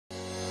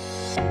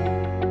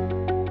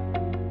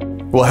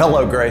Well,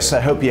 hello, Grace. I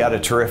hope you had a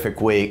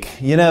terrific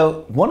week. You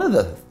know, one of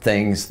the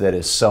things that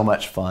is so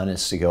much fun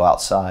is to go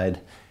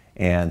outside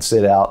and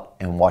sit out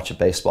and watch a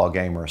baseball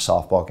game or a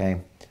softball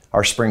game.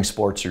 Our spring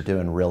sports are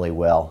doing really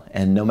well,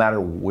 and no matter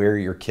where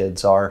your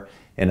kids are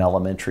in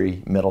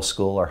elementary, middle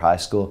school, or high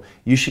school,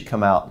 you should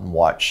come out and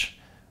watch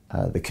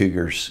the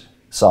Cougars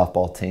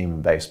softball team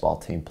and baseball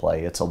team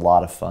play. It's a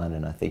lot of fun,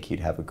 and I think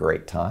you'd have a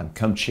great time.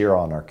 Come cheer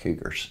on our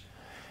Cougars.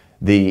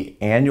 The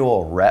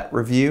annual Rhett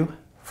Review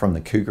from the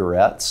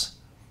Cougarettes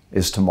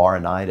is tomorrow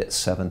night at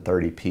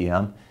 7:30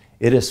 p.m.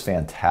 It is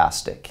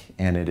fantastic,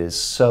 and it is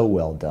so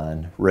well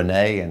done.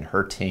 Renee and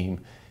her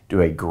team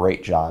do a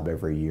great job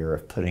every year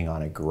of putting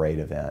on a great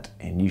event,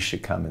 and you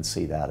should come and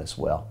see that as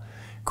well.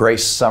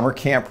 Grace Summer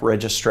Camp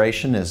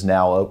registration is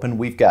now open.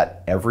 We've got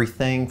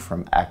everything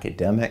from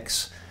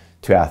academics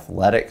to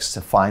athletics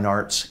to fine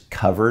arts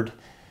covered.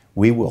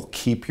 We will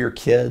keep your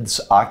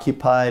kids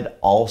occupied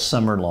all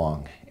summer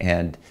long,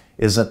 and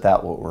isn't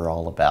that what we're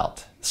all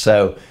about?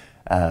 So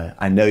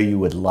I know you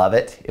would love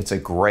it. It's a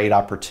great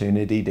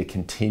opportunity to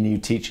continue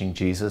teaching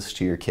Jesus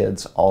to your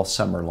kids all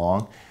summer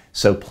long.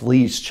 So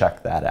please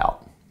check that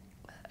out.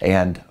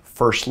 And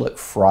First Look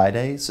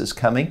Fridays is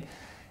coming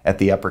at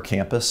the upper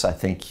campus. I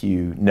think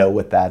you know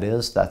what that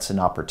is. That's an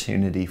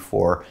opportunity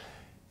for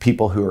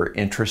people who are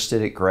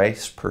interested at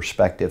Grace,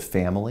 prospective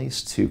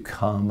families, to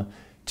come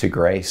to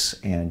Grace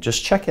and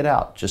just check it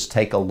out. Just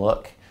take a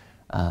look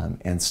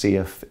and see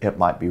if it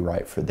might be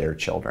right for their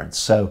children.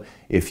 So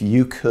if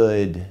you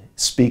could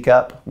speak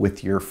up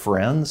with your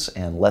friends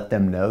and let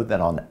them know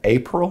that on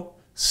April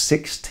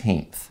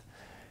 16th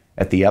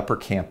at the upper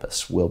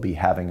campus, we'll be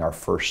having our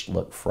First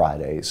Look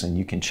Fridays, and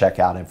you can check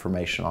out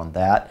information on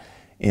that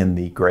in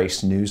the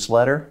Grace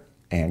newsletter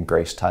and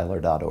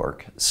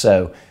gracetyler.org.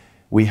 So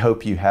we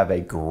hope you have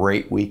a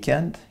great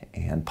weekend,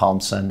 and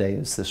Palm Sunday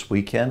is this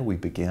weekend. We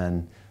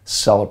begin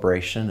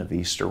celebration of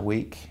Easter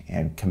week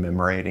and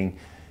commemorating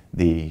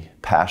the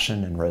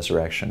passion and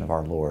resurrection of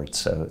our Lord.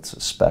 So it's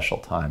a special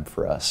time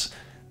for us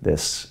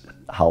this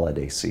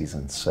holiday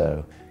season.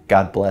 So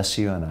God bless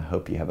you, and I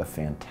hope you have a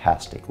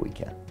fantastic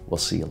weekend. We'll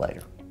see you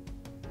later.